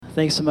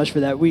Thanks so much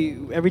for that.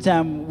 Every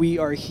time we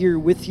are here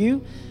with you,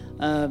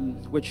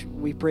 which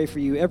we pray for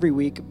you every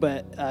week,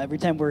 but every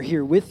time we're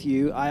here with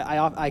you,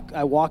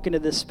 I walk into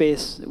this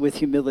space with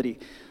humility.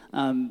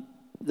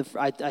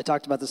 I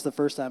talked about this the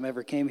first time I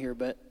ever came here,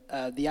 but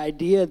the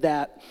idea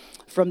that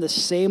from the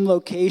same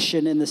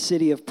location in the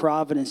city of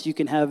Providence, you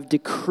can have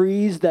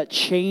decrees that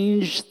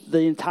change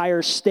the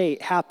entire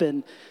state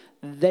happen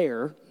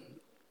there.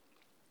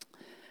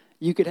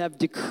 You could have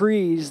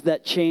decrees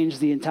that change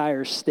the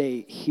entire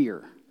state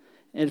here.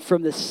 And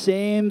from the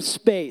same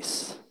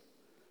space,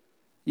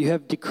 you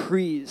have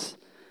decrees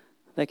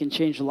that can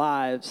change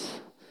lives.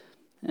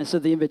 And so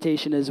the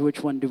invitation is,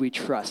 which one do we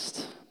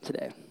trust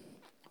today?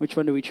 Which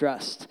one do we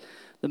trust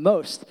the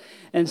most?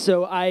 And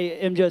so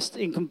I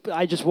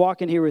just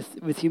walk in here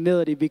with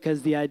humility,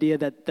 because the idea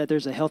that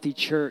there's a healthy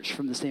church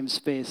from the same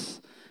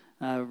space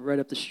right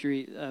up the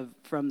street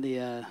from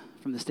the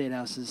State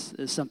House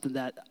is something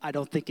that I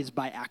don't think is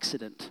by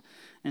accident.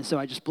 And so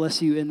I just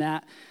bless you in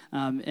that,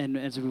 and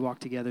as we walk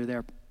together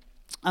there.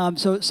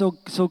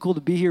 So cool to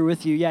be here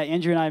with you. Yeah,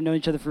 Andrew and I have known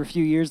each other for a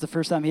few years. The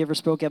first time he ever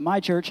spoke at my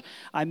church,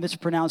 I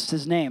mispronounced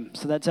his name.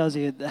 So that tells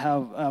you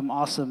how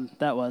awesome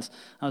that was.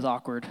 That was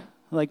awkward.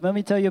 Like, let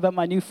me tell you about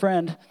my new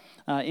friend,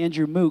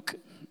 Andrew Mook.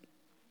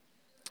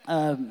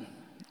 And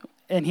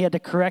he had to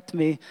correct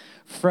me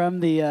from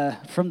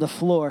the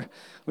floor,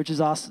 which is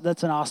awesome.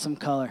 That's an awesome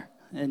color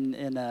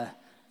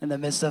in the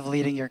midst of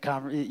leading your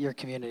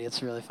community.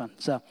 It's really fun.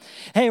 So,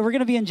 hey, we're going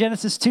to be in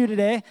Genesis 2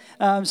 today.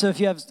 So if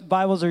you have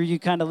Bibles or you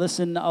kind of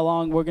listen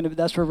along,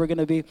 that's where we're going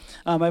to be.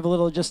 I have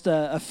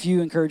a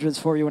few encouragements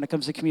for you when it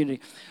comes to community.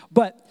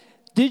 But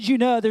did you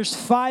know there's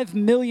 5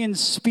 million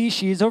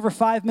species, over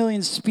 5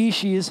 million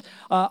species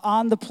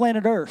on the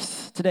planet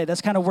Earth today?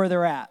 That's kind of where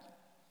they're at.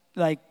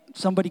 Like,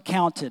 somebody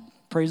counted.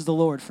 Praise the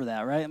Lord for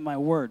that, right? My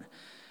word.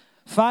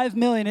 5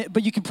 million,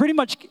 but you can pretty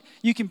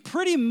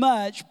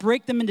much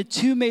break them into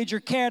two major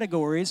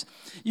categories.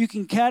 You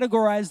can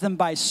categorize them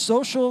by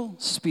social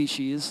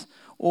species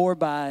or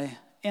by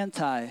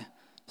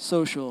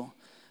anti-social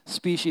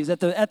species. At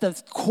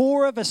the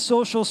core of a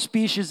social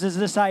species is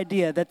this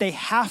idea that they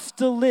have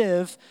to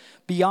live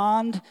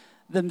beyond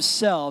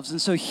themselves.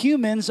 And so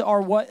humans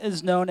are what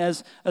is known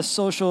as a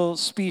social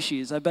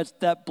species. I bet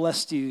that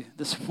blessed you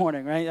this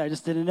morning, right? I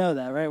just didn't know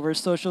that, right? We're a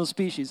social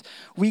species.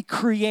 We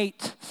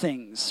create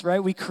things, right?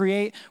 We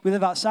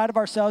live outside of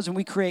ourselves, and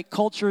we create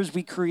cultures,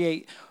 we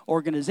create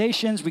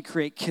organizations, we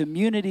create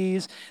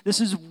communities. This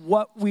is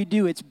what we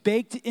do. It's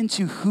baked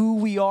into who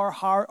we are,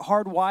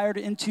 hardwired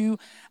into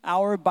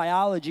our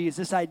biology, is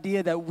this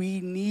idea that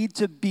we need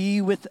to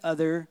be with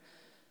other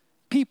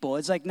people.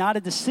 It's like not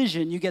a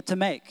decision you get to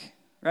make.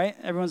 Right?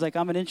 Everyone's like,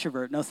 I'm an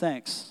introvert. No,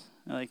 thanks.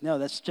 They're like, no,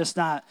 that's just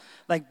not,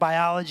 like,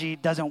 biology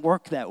doesn't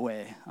work that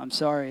way. I'm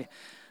sorry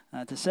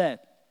to say.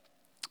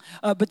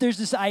 But there's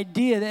this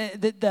idea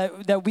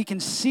that we can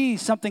see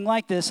something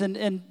like this,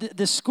 and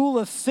the school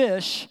of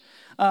fish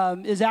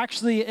is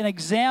actually an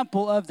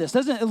example of this.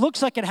 It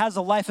looks like it has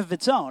a life of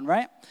its own,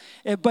 right?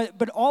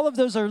 But all of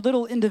those are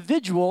little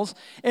individuals,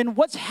 and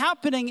what's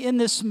happening in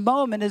this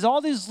moment is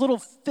all these little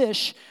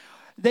fish,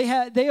 They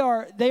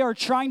are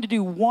trying to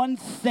do one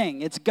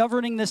thing. It's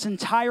governing this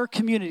entire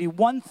community.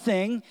 One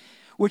thing,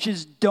 which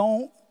is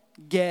don't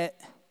get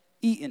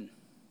eaten.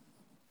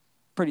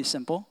 Pretty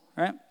simple,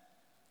 right?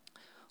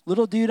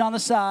 Little dude on the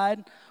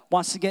side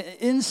wants to get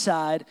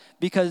inside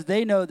because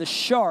they know the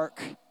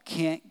shark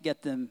can't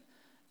get them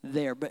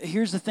there. But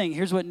here's the thing.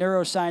 Here's what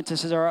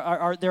neuroscientists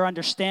are they're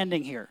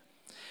understanding here.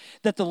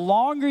 That the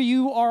longer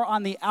you are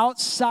on the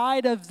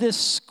outside of this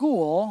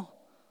school,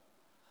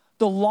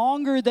 the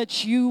longer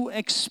that you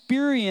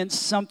experience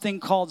something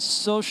called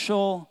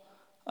social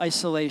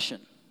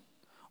isolation,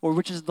 or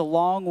which is the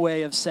long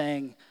way of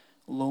saying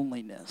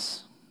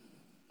loneliness.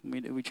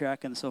 We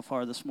tracking so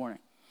far this morning.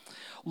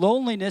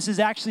 Loneliness is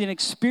actually an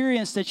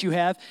experience that you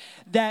have,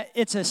 that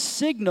it's a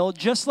signal,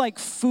 just like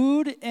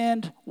food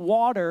and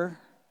water,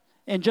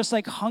 and just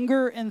like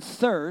hunger and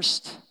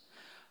thirst.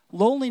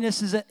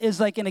 Loneliness is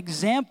like an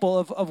example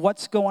of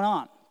what's going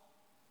on.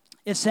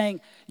 It's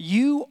saying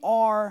you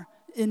are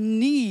in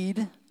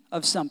need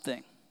of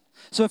something.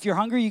 So if you're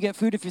hungry, you get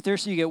food. If you're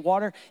thirsty, you get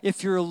water.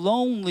 If you're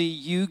lonely,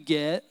 you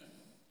get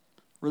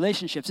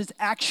relationships. It's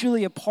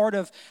actually a part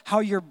of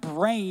how your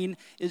brain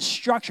is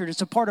structured.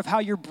 It's a part of how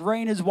your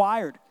brain is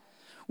wired.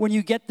 When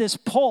you get this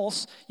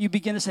pulse, you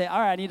begin to say, all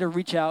right, I need to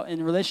reach out in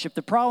a relationship.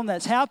 The problem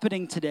that's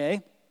happening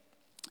today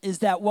is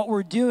that what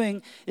we're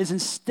doing is,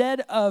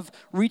 instead of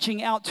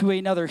reaching out to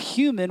another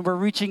human, we're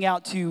reaching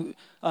out to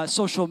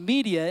social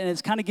media, and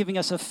it's kind of giving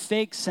us a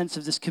fake sense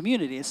of this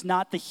community. It's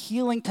not the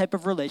healing type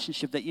of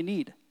relationship that you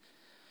need.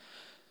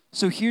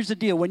 So here's the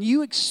deal. When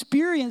you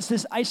experience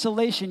this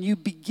isolation, you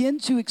begin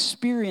to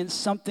experience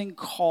something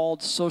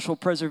called social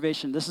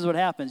preservation. This is what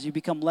happens. You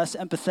become less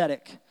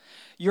empathetic.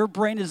 Your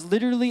brain is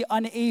literally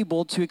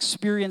unable to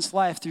experience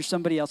life through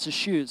somebody else's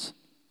shoes.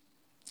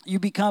 You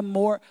become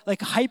more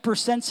like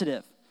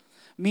hypersensitive,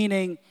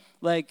 meaning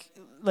like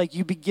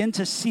you begin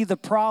to see the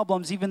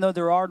problems even though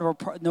there are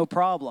no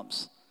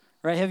problems,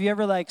 right? Have you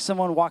ever like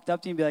someone walked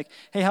up to you and be like,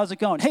 hey, how's it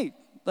going? Hey,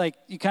 like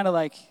you kind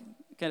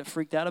of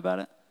freaked out about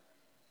it?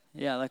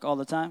 Yeah, like all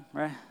the time,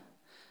 right?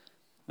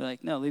 Be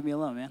like, no, leave me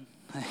alone, man.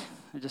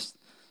 I'm just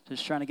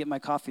trying to get my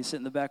coffee, sit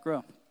in the back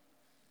row.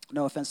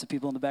 No offense to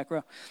people in the back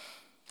row.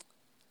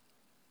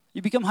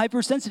 You become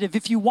hypersensitive.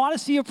 If you want to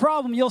see a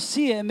problem, you'll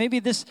see it. And maybe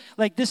this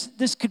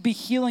could be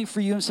healing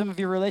for you in some of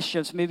your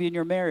relationships, maybe in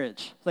your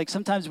marriage. Like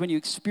sometimes when you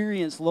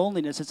experience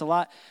loneliness, it's a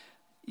lot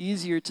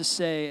easier to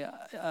say,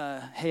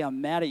 hey,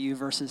 I'm mad at you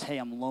versus, hey,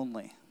 I'm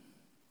lonely.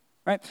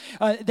 Right?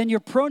 Then you're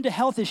prone to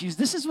health issues.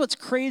 This is what's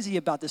crazy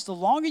about this. The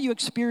longer you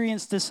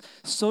experience this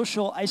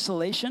social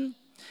isolation,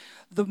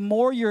 the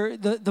more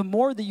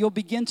that you'll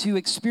begin to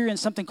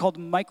experience something called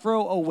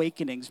micro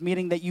awakenings,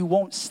 meaning that you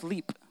won't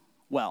sleep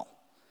well,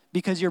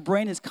 because your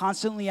brain is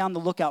constantly on the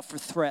lookout for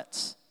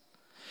threats.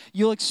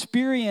 You'll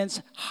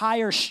experience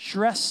higher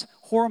stress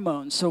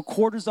hormones. So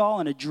cortisol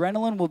and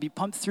adrenaline will be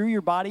pumped through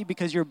your body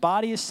because your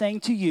body is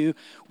saying to you,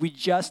 we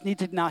just need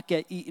to not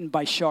get eaten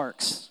by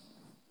sharks.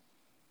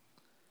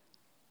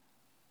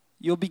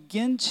 You'll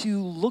begin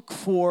to look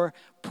for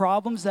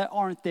problems that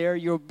aren't there.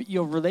 Your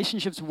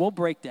relationships will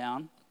break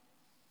down.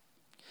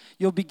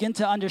 You'll begin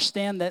to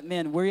understand that,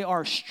 man, we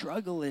are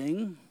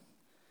struggling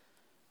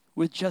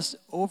with just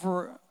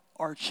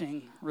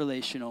overarching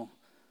relational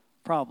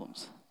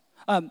problems.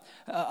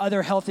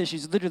 Other health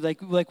issues, literally,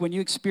 like when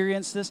you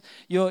experience this,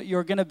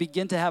 you're going to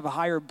begin to have a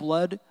higher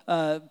blood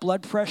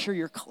pressure.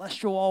 Your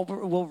cholesterol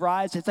will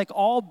rise. It's like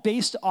all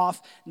based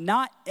off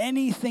not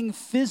anything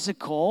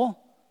physical.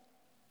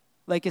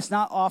 Like it's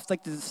not off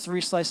like the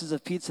 3 slices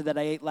of pizza that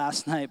I ate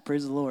last night,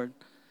 praise the Lord.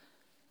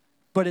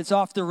 But it's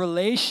off the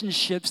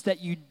relationships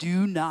that you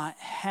do not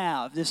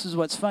have. This is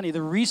what's funny.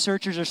 The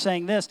researchers are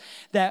saying this,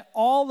 that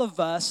all of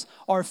us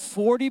are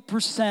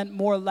 40%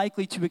 more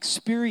likely to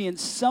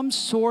experience some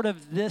sort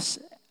of this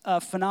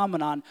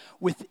phenomenon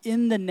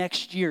within the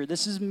next year.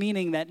 This is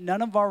meaning that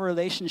none of our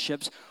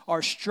relationships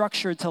are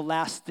structured to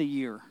last the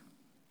year. Isn't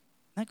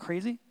that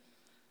crazy?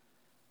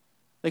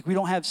 Like we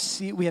have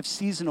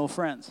seasonal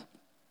friends,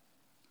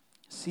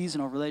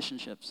 seasonal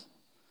relationships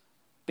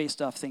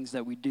based off things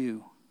that we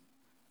do,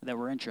 that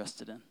we're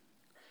interested in.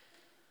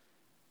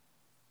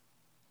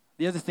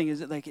 The other thing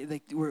is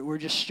that we're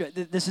just,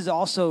 this is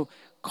also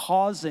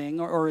causing,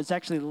 or it's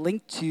actually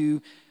linked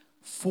to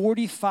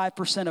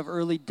 45% of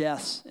early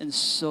deaths in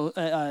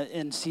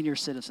senior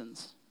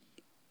citizens.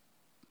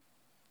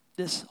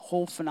 This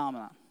whole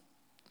phenomenon.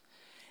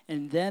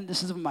 And then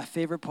this is my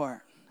favorite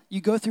part.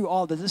 You go through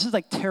all this. This is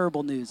like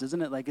terrible news,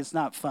 isn't it? Like it's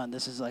not fun.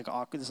 This is like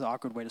awkward. This is an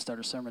awkward way to start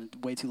a sermon,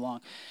 way too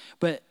long.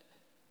 But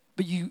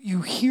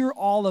you hear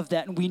all of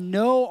that, and we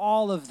know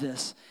all of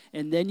this,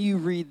 and then you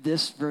read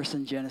this verse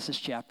in Genesis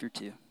chapter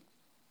 2.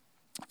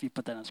 If you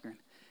put that on screen.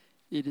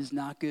 It is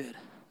not good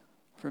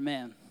for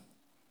man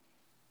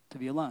to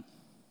be alone.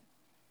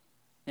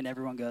 And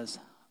everyone goes,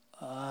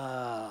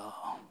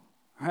 oh,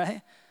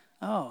 right?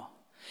 Oh.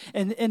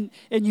 And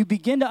you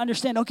begin to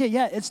understand, okay,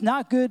 yeah, it's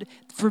not good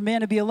for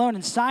man to be alone.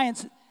 And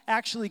science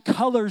actually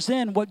colors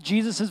in what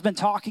Jesus has been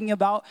talking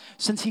about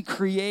since he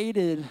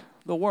created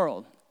the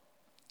world.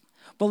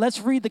 But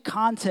let's read the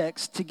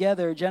context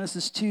together.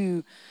 Genesis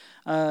 2,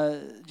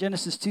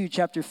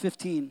 chapter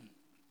 15.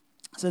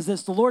 It says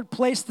this, the Lord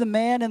placed the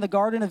man in the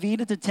Garden of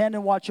Eden to tend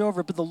and watch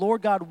over it, but the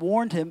Lord God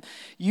warned him,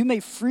 you may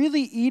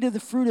freely eat of the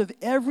fruit of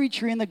every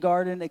tree in the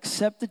garden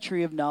except the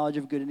tree of knowledge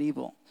of good and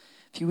evil.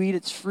 If you eat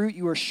its fruit,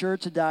 you are sure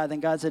to die. Then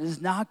God said, it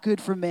is not good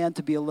for man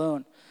to be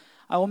alone.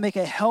 I will make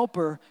a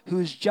helper who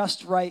is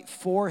just right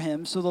for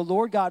him. So the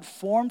Lord God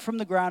formed from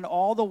the ground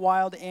all the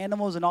wild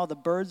animals and all the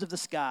birds of the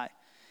sky.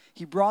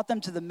 He brought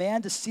them to the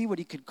man to see what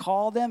he could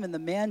call them, and the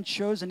man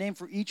chose a name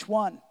for each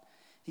one.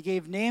 He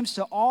gave names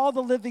to all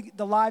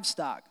the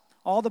livestock,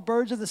 all the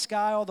birds of the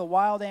sky, all the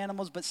wild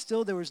animals, but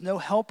still there was no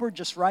helper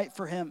just right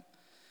for him.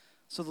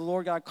 So the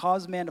Lord God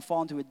caused man to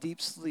fall into a deep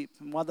sleep.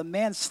 And while the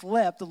man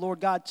slept, the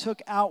Lord God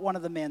took out one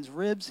of the man's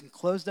ribs and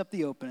closed up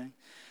the opening.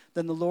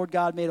 Then the Lord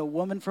God made a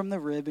woman from the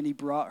rib, and he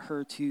brought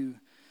her to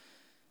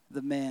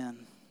the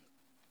man.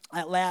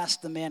 At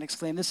last the man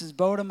exclaimed, this is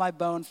bone of my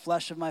bone,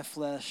 flesh of my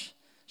flesh.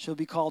 She'll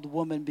be called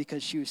woman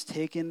because she was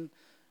taken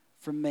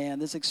from man.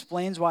 This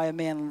explains why a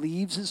man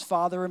leaves his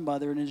father and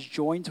mother and is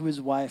joined to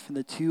his wife, and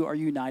the two are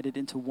united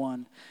into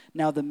one.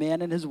 Now the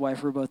man and his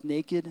wife were both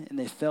naked, and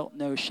they felt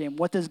no shame.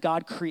 What does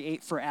God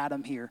create for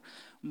Adam here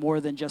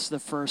more than just the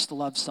first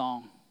love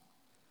song?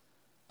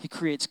 He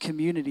creates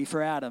community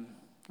for Adam,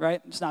 right?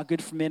 It's not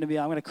good for man to be,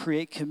 I'm going to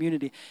create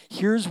community.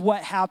 Here's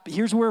what happened.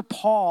 Here's where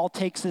Paul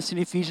takes this in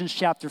Ephesians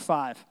chapter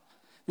 5.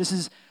 This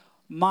is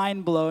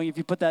mind-blowing. If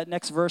you put that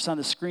next verse on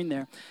the screen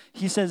there,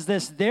 he says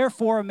this,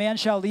 therefore a man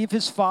shall leave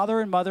his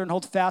father and mother and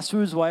hold fast to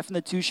his wife, and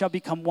the two shall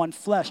become one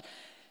flesh.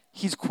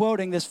 He's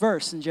quoting this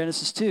verse in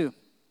Genesis 2.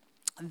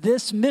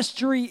 This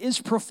mystery is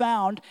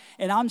profound,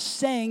 and I'm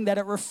saying that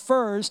it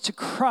refers to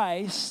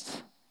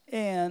Christ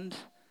and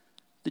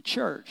the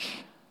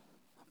church.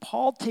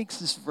 Paul takes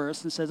this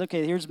verse and says,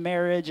 okay, here's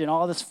marriage and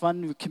all this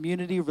fun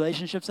community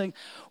relationships thing.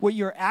 What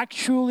you're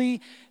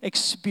actually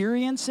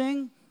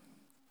experiencing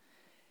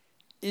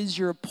is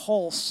your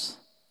pulse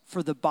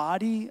for the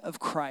body of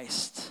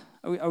Christ?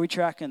 Are we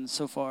tracking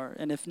so far?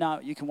 And if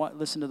not, you can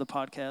listen to the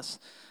podcast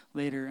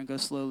later and go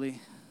slowly.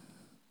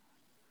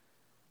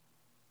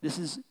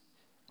 This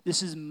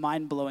is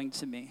mind-blowing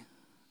to me.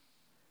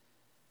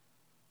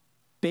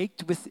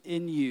 Baked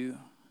within you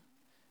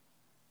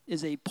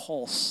is a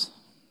pulse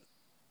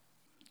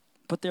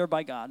put there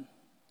by God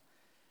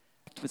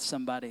with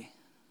somebody.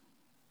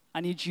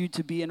 I need you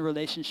to be in a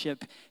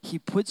relationship. He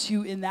puts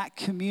you in that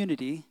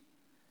community,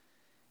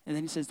 and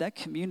then he says that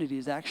community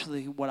is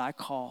actually what I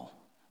call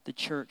the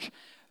church.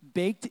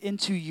 Baked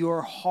into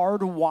your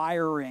hard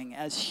wiring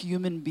as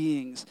human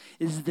beings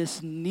is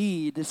this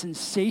need, this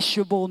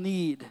insatiable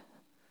need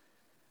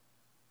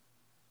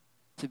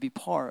to be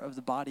part of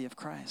the body of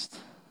Christ.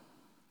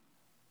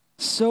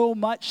 So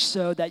much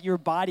so that your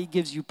body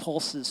gives you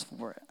pulses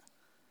for it.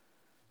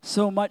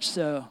 So much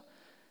so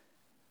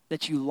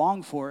that you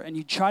long for it and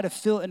you try to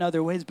fill it in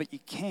other ways, but you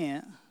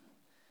can't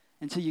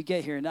until you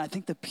get here. And I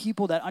think the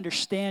people that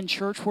understand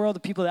church world,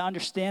 the people that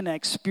understand and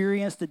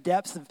experience the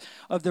depths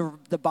of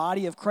the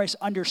body of Christ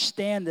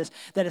understand this,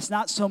 that it's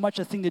not so much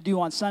a thing to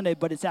do on Sunday,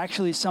 but it's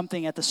actually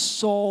something at the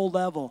soul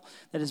level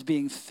that is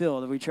being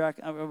filled.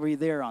 Are we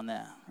there on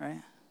that,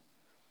 right?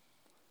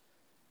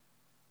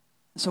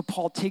 So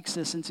Paul takes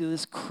us into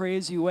this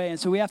crazy way. And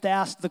so we have to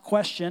ask the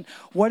question,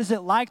 what is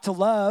it like to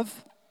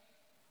love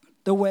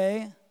the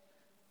way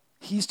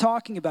he's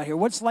talking about here?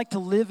 What's it like to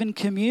live in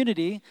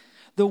community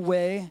the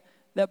way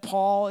that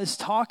Paul is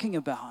talking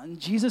about?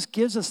 And Jesus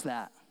gives us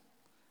that.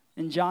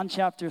 In John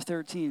chapter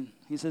 13,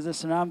 he says this,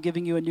 "So now I'm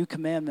giving you a new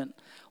commandment.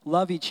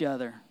 Love each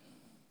other."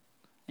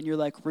 And you're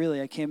like,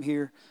 really? I came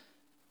here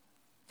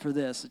for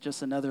this. It's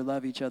just another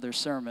love each other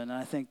sermon. And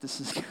I think this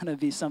is going to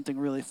be something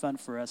really fun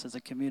for us as a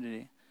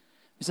community.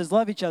 He says,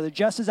 love each other.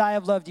 Just as I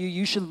have loved you,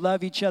 you should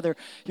love each other.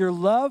 Your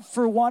love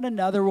for one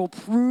another will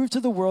prove to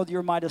the world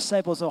you're my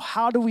disciples. So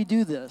how do we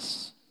do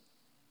this?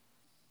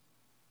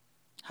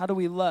 How do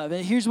we love?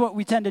 And here's what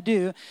we tend to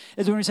do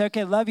is when we say,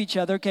 okay, love each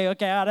other. Okay, I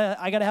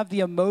gotta have the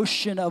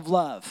emotion of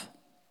love.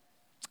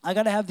 I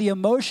gotta have the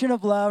emotion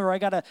of love, or I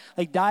gotta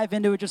dive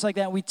into it just like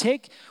that. And we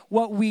take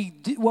what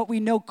we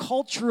know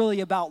culturally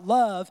about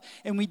love,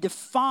 and we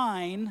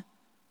define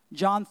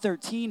John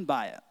 13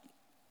 by it.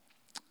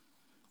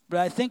 But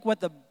I think what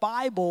the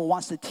Bible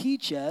wants to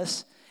teach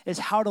us is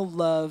how to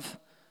love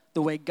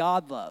the way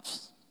God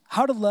loves.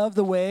 How to love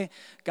the way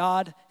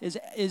God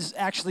is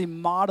actually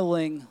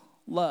modeling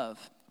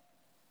love.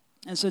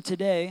 And so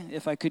today,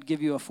 if I could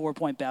give you a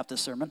 4-point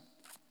Baptist sermon,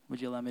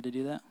 would you allow me to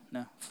do that?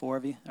 No? 4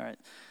 of you? All right.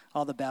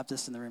 All the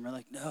Baptists in the room are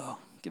like, no,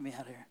 get me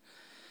out of here.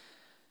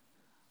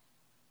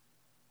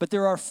 But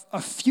there are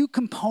a few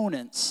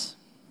components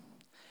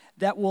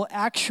that will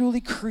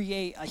actually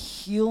create a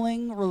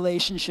healing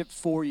relationship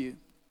for you.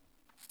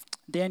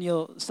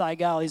 Daniel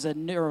Saigal, he's a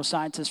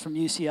neuroscientist from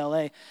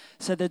UCLA,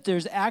 said that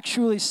there's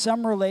actually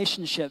some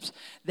relationships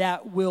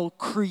that will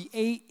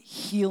create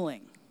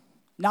healing.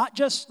 Not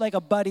just like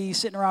a buddy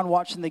sitting around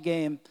watching the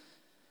game,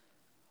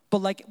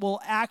 but will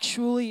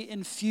actually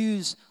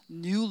infuse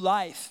new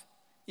life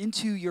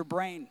into your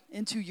brain,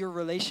 into your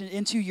relation,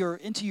 into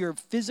your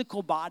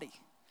physical body,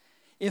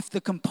 if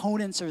the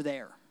components are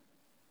there.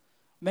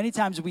 Many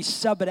times we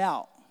sub it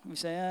out. We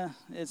say,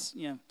 it's,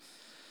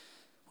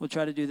 we'll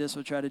try to do this,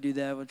 we'll try to do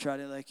that, we'll try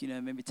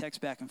to maybe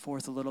text back and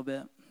forth a little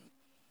bit.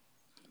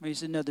 But he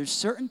said, no, there's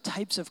certain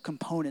types of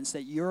components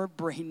that your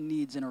brain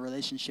needs in a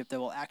relationship that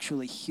will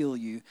actually heal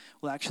you,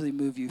 will actually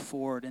move you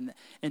forward.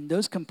 And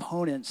those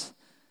components,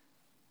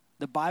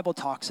 the Bible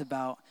talks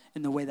about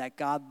in the way that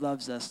God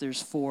loves us.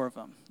 There's 4 of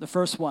them. The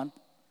first one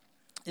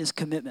is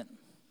commitment.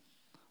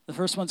 The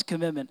first one's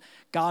commitment.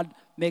 God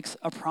makes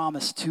a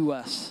promise to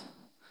us.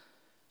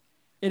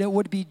 And it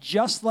would be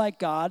just like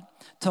God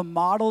to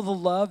model the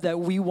love that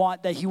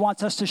he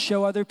wants us to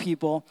show other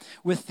people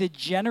with the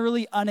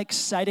generally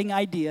unexciting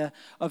idea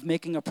of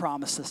making a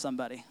promise to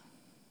somebody.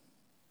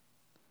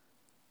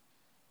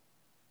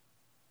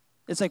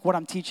 It's like what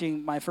I'm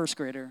teaching my first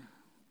grader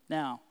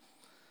now.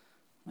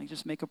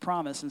 Just make a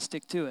promise and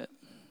stick to it.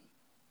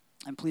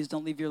 And please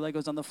don't leave your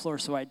Legos on the floor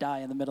so I die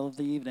in the middle of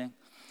the evening.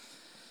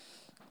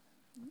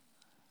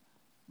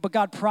 But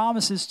God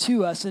promises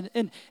to us.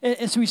 And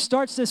so he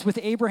starts this with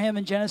Abraham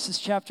in Genesis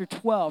chapter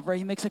 12, right?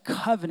 He makes a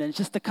covenant. It's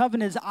just the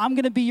covenant is, I'm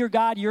going to be your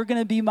God, you're going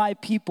to be my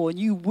people, and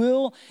you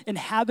will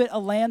inhabit a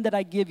land that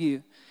I give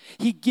you.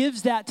 He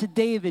gives that to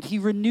David. He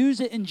renews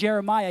it in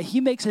Jeremiah.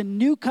 He makes a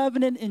new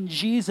covenant in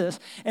Jesus.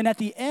 And at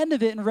the end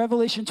of it in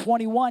Revelation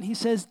 21, he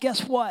says,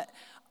 guess what?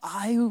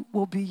 I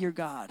will be your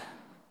God,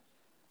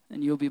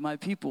 and you'll be my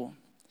people.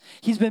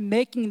 He's been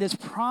making this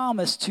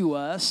promise to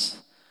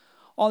us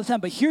all the time.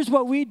 But here's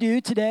what we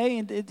do today,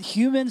 and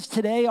humans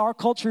today, our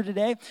culture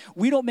today,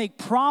 we don't make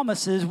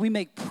promises, we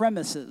make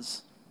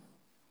premises.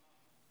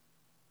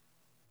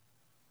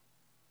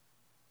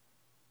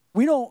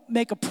 We don't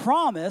make a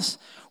promise,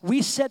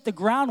 we set the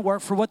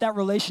groundwork for what that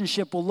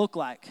relationship will look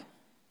like.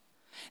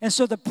 And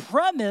so the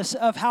premise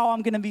of how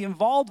I'm going to be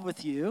involved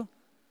with you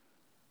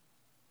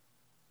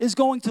is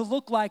going to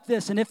look like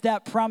this. And if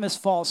that promise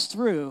falls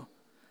through,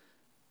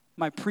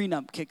 my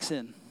prenup kicks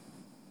in.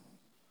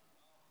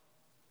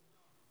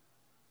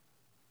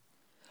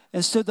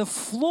 And so the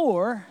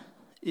floor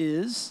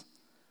is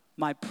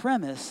my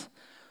premise.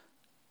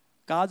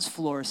 God's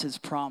floor is his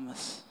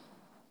promise.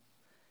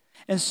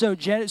 And so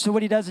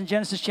what he does in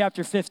Genesis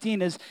chapter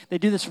 15 is they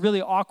do this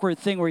really awkward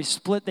thing where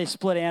they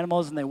split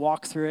animals and they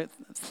walk through it.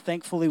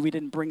 Thankfully, we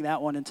didn't bring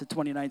that one into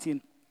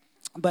 2019.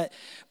 But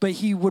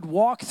he would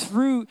walk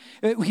through,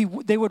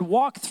 they would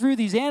walk through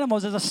these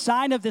animals as a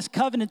sign of this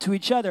covenant to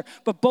each other.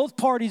 But both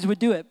parties would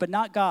do it, but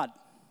not God.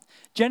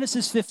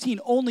 Genesis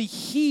 15, only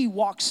he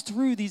walks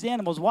through these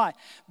animals. Why?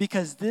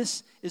 Because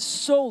this is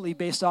solely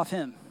based off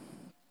him.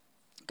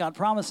 God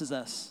promises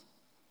us.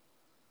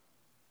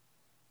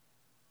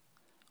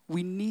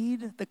 We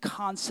need the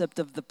concept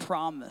of the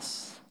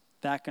promise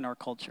back in our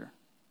culture.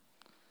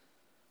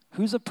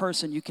 Who's a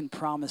person you can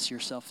promise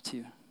yourself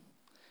to?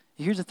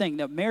 Here's the thing.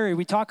 Now,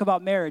 we talk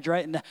about marriage,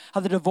 right? And how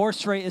the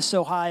divorce rate is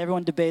so high.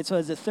 Everyone debates,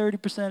 is it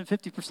 30%,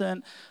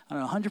 50%, I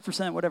don't know,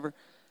 100%, whatever.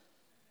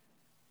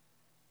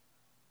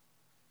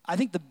 I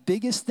think the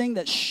biggest thing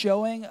that's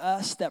showing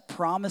us that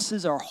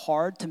promises are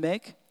hard to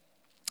make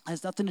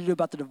has nothing to do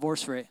about the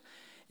divorce rate.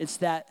 It's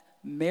that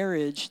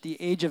marriage, the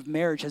age of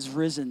marriage has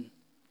risen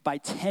by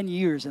 10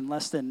 years in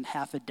less than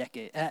half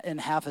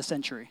a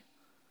century.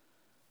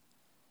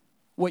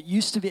 What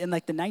used to be in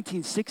like the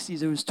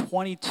 1960s, it was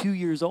 22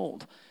 years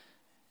old.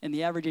 And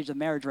the average age of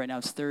marriage right now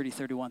is 30,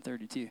 31,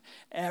 32.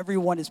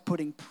 Everyone is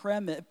putting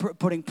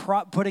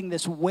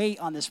this weight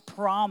on this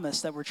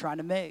promise that we're trying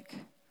to make.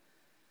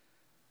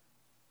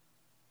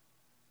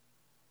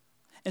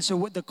 And so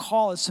what the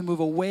call is to move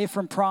away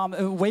from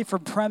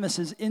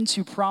premises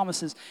into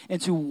promises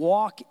and to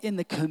walk in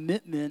the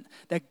commitment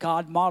that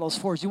God models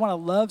for us. You want to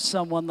love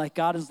someone like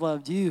God has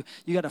loved you,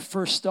 you got to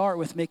first start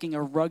with making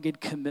a rugged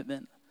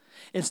commitment.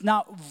 It's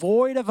not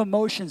void of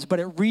emotions, but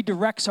it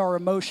redirects our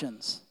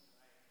emotions.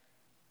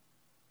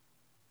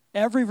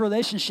 Every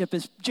relationship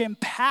is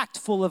jam-packed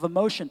full of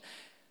emotion,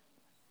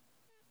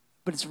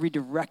 but it's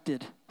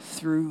redirected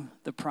through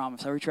the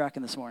promise. Are we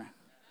tracking this morning?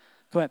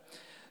 Go ahead.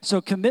 So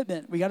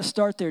commitment, we got to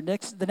start there.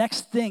 The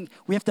next thing,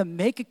 we have to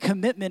make a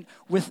commitment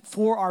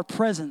for our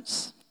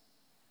presence.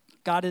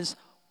 God is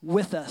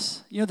with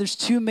us. You know, there's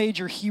two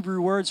major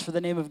Hebrew words for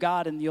the name of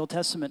God in the Old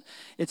Testament.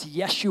 It's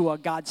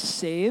Yeshua, God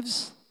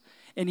saves,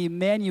 and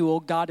Emmanuel,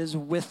 God is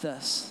with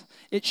us.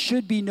 It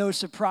should be no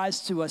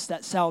surprise to us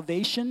that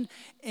salvation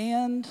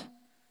and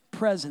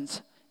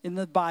presence in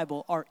the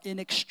Bible are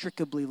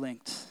inextricably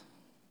linked.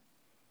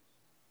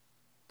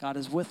 God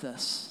is with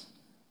us.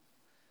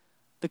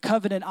 The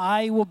covenant,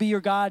 I will be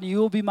your God, you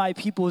will be my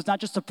people, is not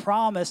just a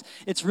promise,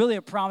 it's really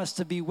a promise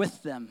to be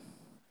with them.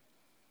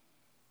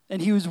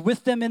 And he was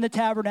with them in the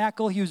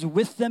tabernacle, he was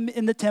with them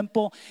in the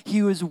temple,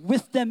 he was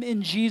with them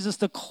in Jesus,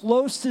 the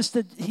closest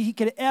that he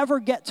could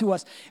ever get to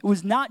us. It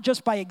was not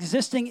just by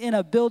existing in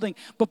a building,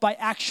 but by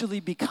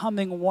actually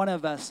becoming one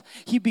of us.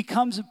 He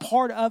becomes a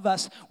part of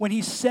us when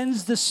he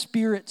sends the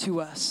Spirit to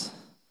us.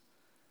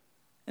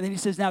 And then he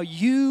says, now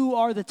you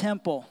are the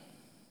temple.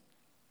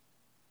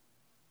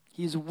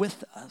 He's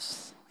with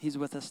us. He's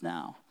with us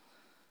now.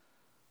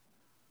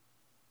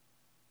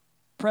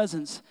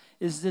 Presence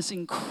is this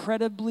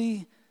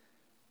incredibly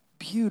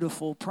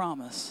beautiful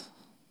promise.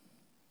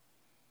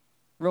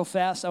 Real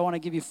fast, I want to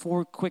give you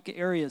 4 quick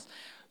areas.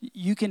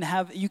 You can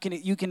have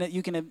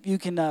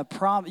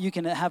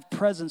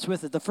presence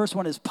with it. The first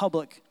one is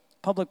public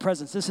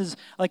presence. This is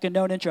like a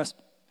known interest.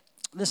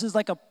 This is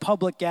like a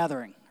public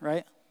gathering,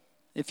 right?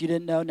 If you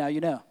didn't know, now you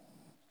know.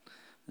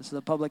 This is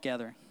a public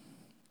gathering.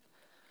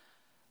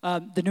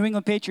 The New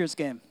England Patriots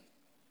game,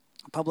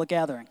 a public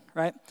gathering,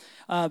 right?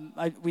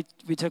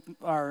 We took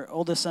our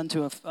oldest son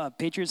to a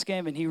Patriots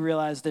game, and he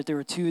realized that there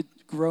were 2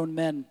 grown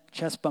men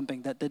chest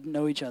bumping that didn't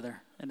know each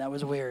other, and that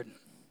was weird.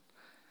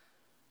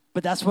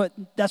 But that's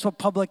what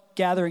public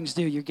gatherings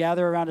do. You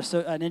gather around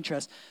an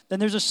interest. Then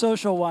there's a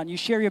social one. You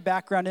share your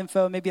background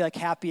info, maybe like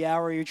happy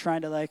hour. You're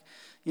trying to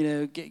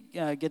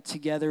get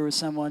together with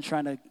someone,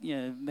 trying to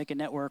make a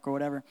network or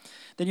whatever.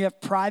 Then you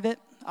have private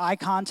eye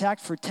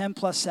contact for 10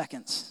 plus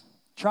seconds.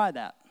 Try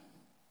that.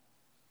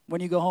 When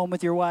you go home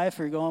with your wife,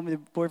 or you go home with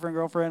your boyfriend,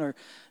 girlfriend, or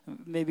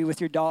maybe with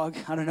your dog,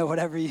 I don't know,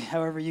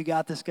 however you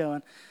got this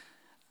going.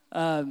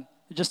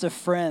 Just a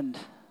friend.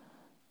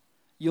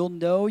 You'll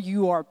know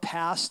you are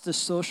past the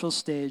social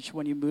stage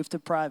when you move to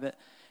private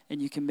and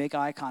you can make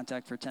eye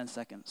contact for 10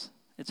 seconds.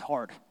 It's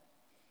hard.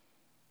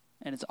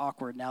 And it's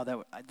awkward now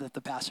that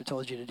the pastor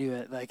told you to do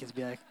it. Like, it's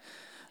be like,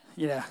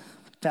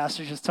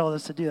 pastor just told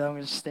us to do that. I'm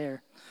going to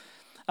stare.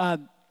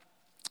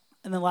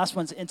 And the last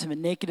one's intimate,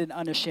 naked and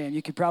unashamed.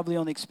 You could probably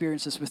only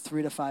experience this with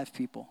 3 to 5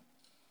 people.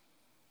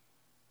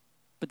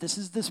 But this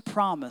is this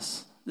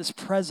promise, this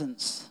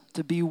presence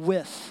to be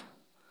with.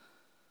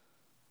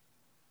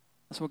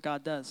 That's what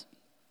God does.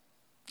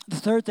 The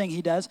third thing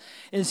he does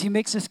is he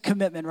makes this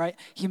commitment, right?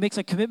 He makes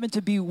a commitment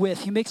to be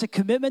with. He makes a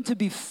commitment to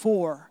be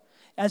for,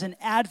 as an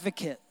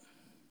advocate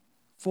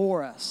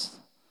for us.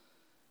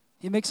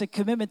 He makes a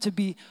commitment to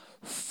be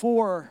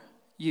for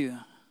you.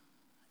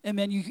 And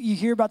man, you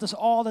hear about this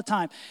all the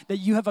time, that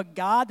you have a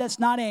God that's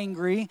not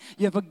angry.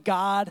 You have a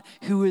God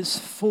who is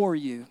for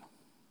you.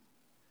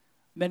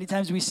 Many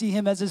times we see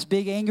him as this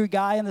big angry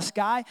guy in the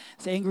sky,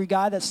 this angry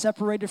guy that's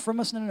separated from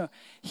us. No.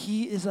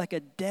 He is like a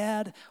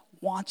dad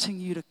wanting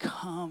you to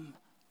come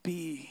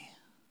be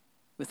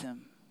with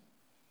him.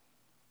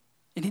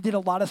 And he did a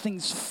lot of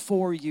things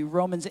for you.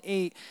 Romans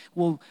 8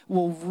 will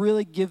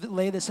really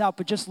lay this out.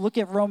 But just look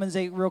at Romans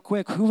 8 real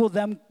quick. Who will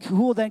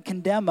then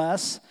condemn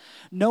us?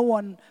 No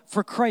one,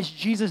 for Christ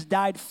Jesus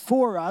died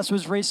for us,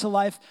 was raised to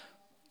life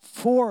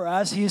for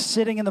us. He is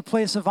sitting in the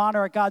place of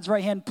honor at God's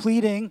right hand,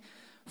 pleading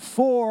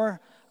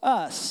for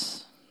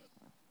us.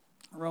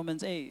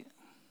 Romans 8.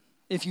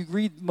 If you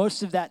read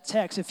most of that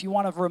text, if you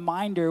want a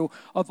reminder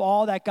of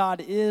all that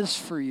God is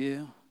for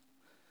you,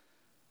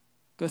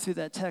 go through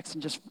that text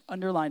and just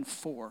underline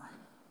 4.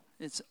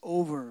 It's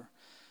over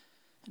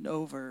and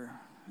over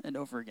and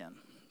over again.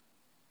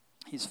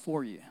 He's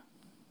for you.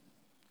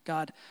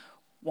 God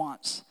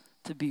wants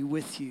to be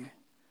with you,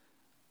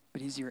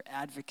 but he's your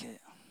advocate.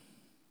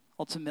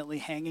 Ultimately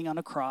hanging on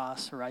a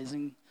cross,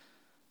 rising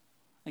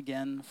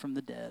again from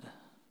the dead,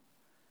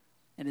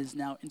 and is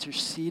now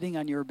interceding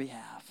on your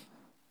behalf.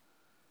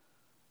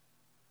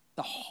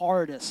 The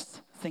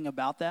hardest thing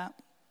about that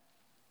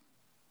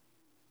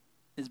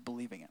is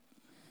believing it.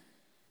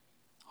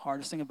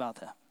 Hardest thing about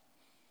that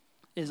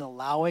is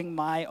allowing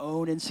my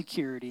own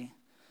insecurity,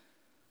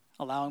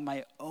 allowing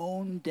my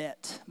own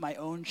debt, my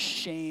own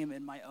shame,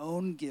 and my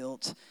own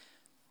guilt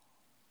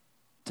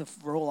to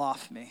roll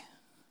off me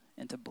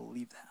and to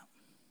believe that.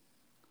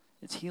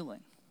 It's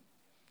healing.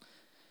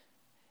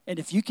 And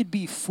if you could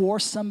be for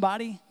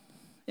somebody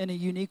in a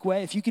unique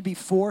way, if you could be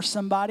for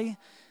somebody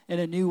in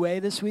a new way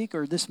this week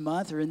or this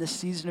month or in this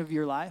season of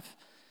your life,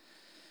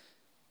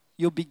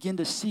 you'll begin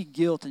to see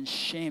guilt and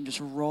shame just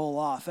roll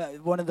off.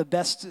 One of the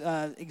best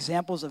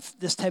examples of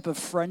this type of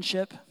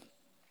friendship,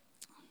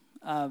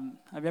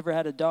 I've never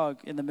had a dog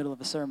in the middle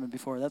of a sermon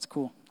before. That's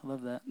cool. I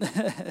love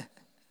that.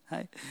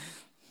 Hi.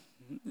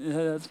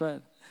 Yeah, that's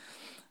fine.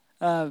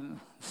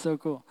 So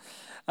cool.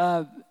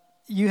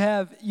 You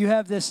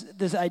have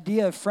this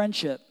idea of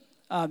friendship.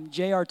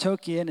 J.R.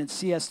 Tolkien and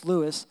C.S.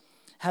 Lewis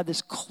had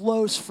this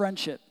close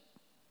friendship.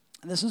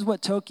 And this is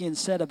what Tolkien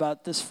said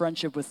about this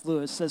friendship with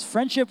Lewis. It says,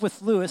 friendship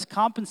with Lewis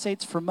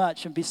compensates for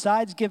much, and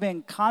besides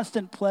giving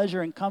constant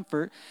pleasure and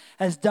comfort,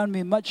 has done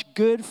me much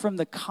good from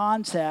the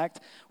contact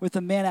with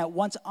a man at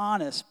once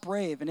honest,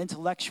 brave, and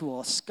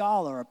intellectual, a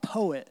scholar, a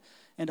poet,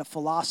 and a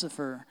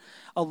philosopher,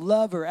 a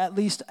lover, at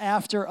least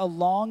after a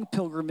long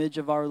pilgrimage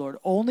of our Lord.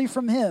 Only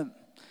from him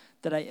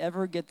did I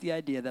ever get the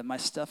idea that my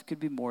stuff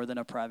could be more than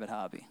a private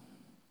hobby.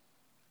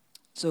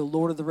 So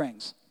Lord of the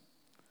Rings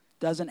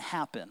doesn't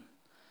happen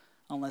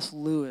unless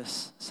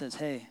Lewis says,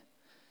 hey,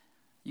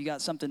 you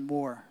got something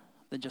more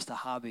than just a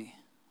hobby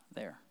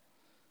there.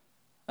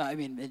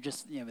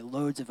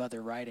 Loads of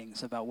other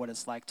writings about what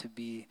it's like to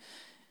be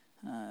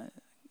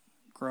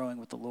growing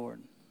with the Lord.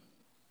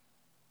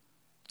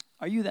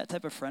 Are you that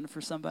type of friend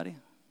for somebody?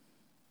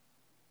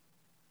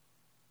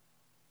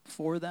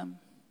 For them?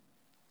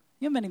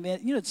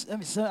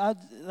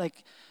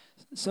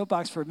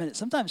 Soapbox for a minute.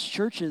 Sometimes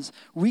churches,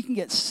 we can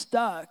get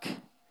stuck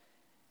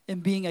in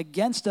being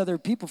against other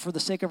people for the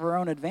sake of our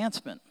own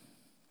advancement.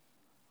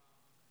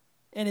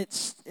 And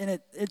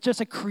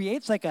it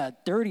creates like a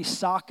dirty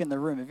sock in the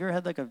room. Have you ever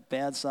had like a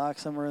bad sock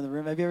somewhere in the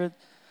room?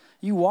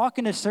 You walk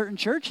into certain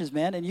churches,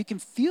 man, and you can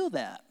feel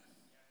that.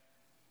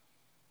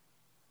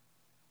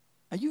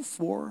 Are you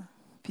for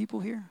people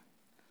here?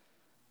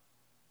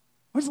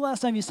 When's the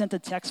last time you sent a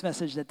text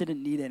message that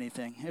didn't need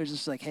anything? It was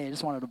just like, hey, I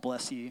just wanted to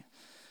bless you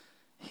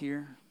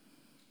here.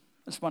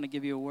 I just want to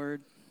give you a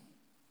word.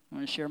 I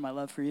want to share my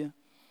love for you.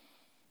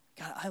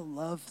 God, I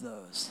love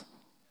those.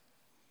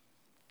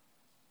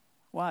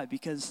 Why?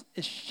 Because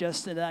it's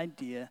just an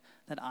idea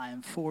that I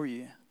am for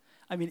you.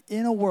 I mean,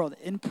 in a world,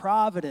 in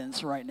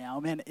Providence right now,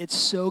 man, it's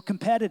so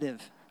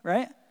competitive,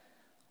 right?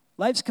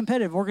 Life's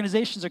competitive.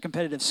 Organizations are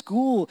competitive.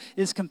 School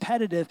is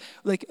competitive.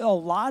 Like a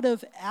lot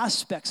of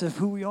aspects of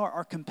who we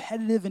are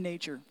competitive in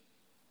nature.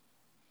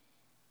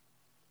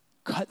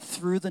 Cut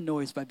through the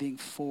noise by being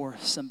for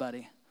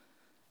somebody.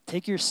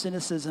 Take your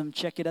cynicism,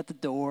 check it at the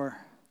door.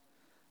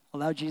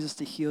 Allow Jesus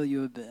to heal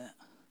you a bit.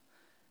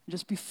 And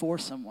just be for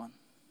someone.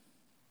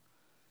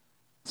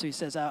 So he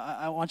says,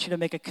 I want you to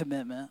make a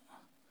commitment.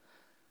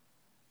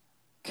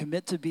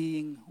 Commit to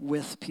being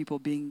with people,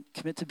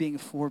 commit to being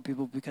for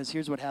people, because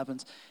here's what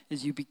happens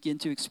is you begin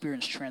to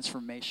experience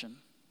transformation.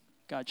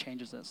 God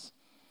changes us.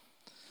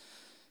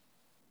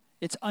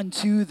 It's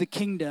unto the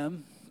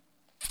kingdom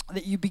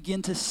that you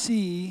begin to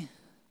see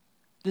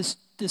this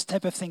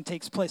type of thing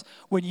takes place.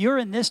 When you're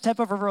in this type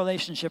of a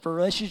relationship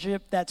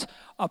that's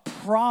a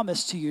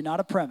promise to you, not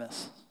a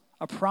premise,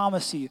 a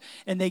promise to you,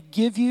 and they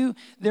give you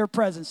their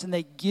presence and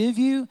they give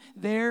you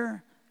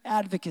their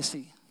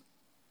advocacy,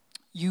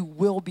 you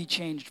will be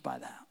changed by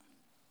that.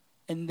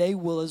 And they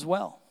will as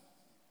well.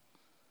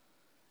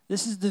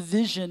 This is the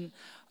vision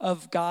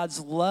of God's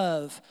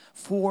love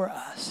for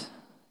us.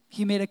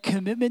 He made a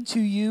commitment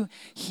to you.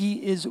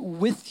 He is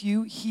with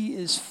you. He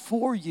is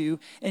for you.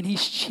 And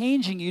he's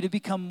changing you to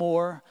become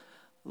more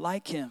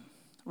like him.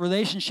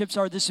 Relationships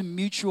are this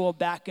mutual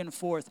back and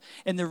forth.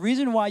 And the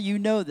reason why you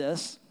know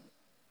this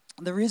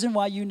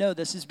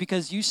is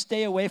because you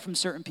stay away from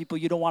certain people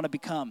you don't want to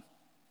become.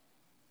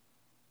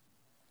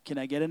 Can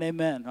I get an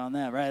amen on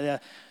that,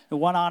 right? The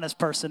one honest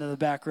person in the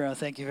back row,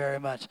 thank you very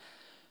much.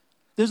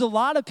 There's a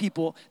lot of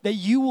people that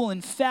you will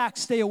in fact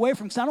stay away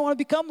from because I don't want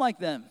to become like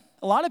them.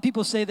 A lot of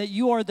people say that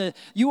you are the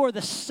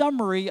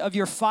summary of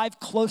your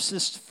 5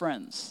 closest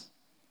friends.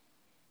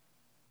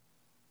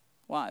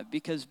 Why?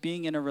 Because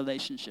being in a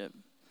relationship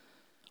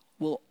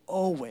will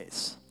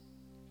always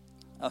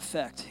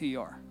affect who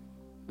you are.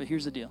 But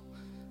here's the deal.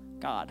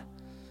 God,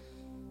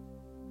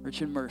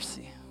 rich in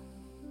mercy,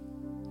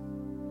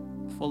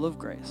 full of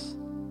grace.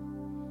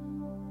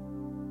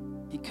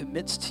 He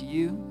commits to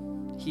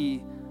you.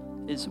 He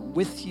is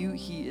with you.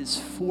 He is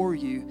for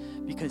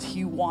you because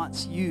he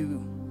wants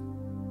you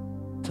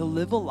to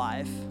live a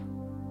life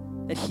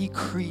that he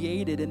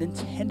created and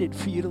intended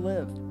for you to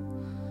live.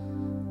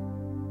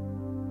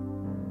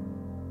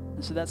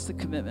 And so that's the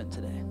commitment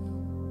today.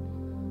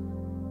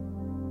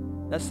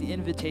 That's the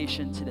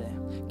invitation today.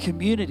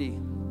 Community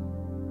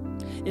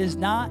is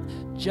not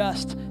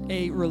just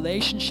a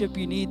relationship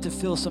you need to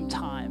fill some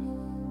time.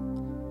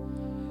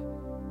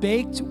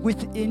 Baked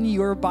within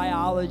your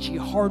biology,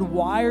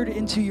 hardwired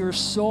into your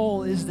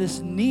soul is this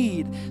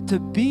need to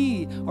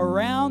be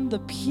around the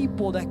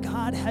people that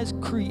God has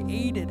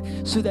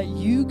created so that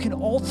you can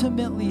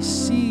ultimately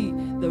see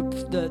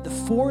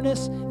the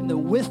forness and the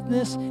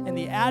witness and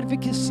the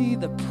advocacy,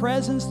 the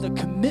presence, the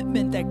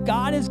commitment that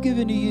God has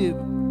given to you,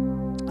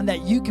 and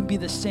that you can be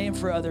the same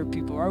for other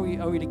people. Are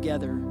we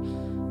together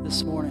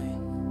this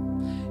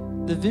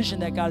morning? The vision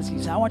that God has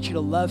given, I want you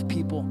to love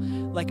people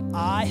like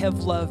I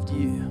have loved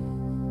you.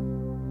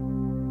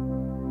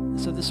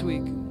 So this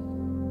week,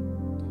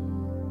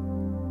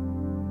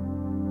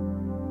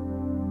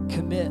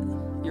 commit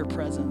your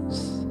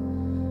presence,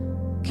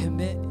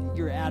 commit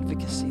your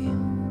advocacy,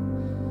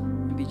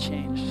 and be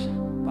changed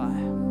by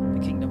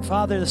the kingdom.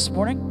 Father, this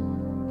morning,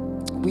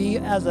 we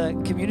as a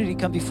community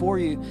come before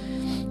you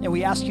and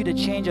we ask you to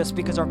change us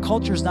because our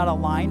culture is not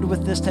aligned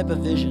with this type of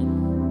vision.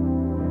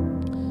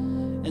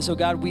 And so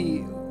God,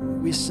 we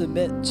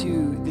submit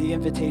to the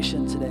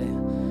invitation today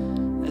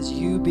as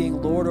you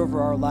being Lord over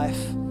our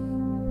life,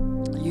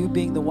 you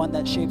being the one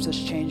that shapes us,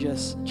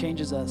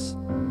 changes us.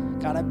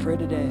 God, I pray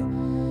today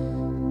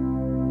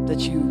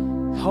that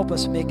you help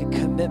us make a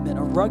commitment,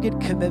 a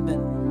rugged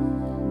commitment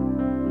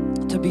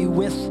to be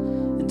with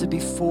and to be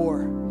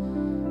for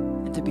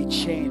and to be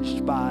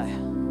changed by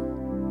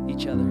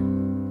each other.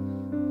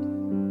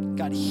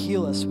 God,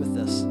 heal us with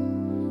this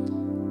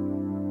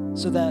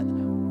so that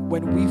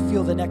when we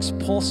feel the next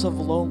pulse of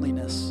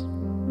loneliness,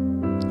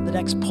 the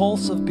next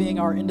pulse of being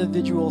our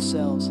individual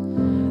selves,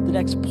 the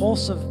next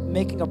pulse of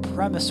making a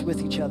premise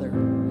with each other,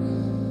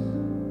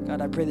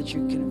 God, I pray that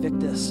you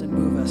convict us and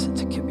move us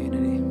into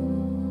community.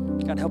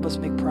 God, help us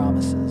make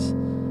promises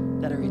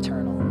that are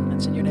eternal. And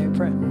it's in your name we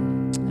pray.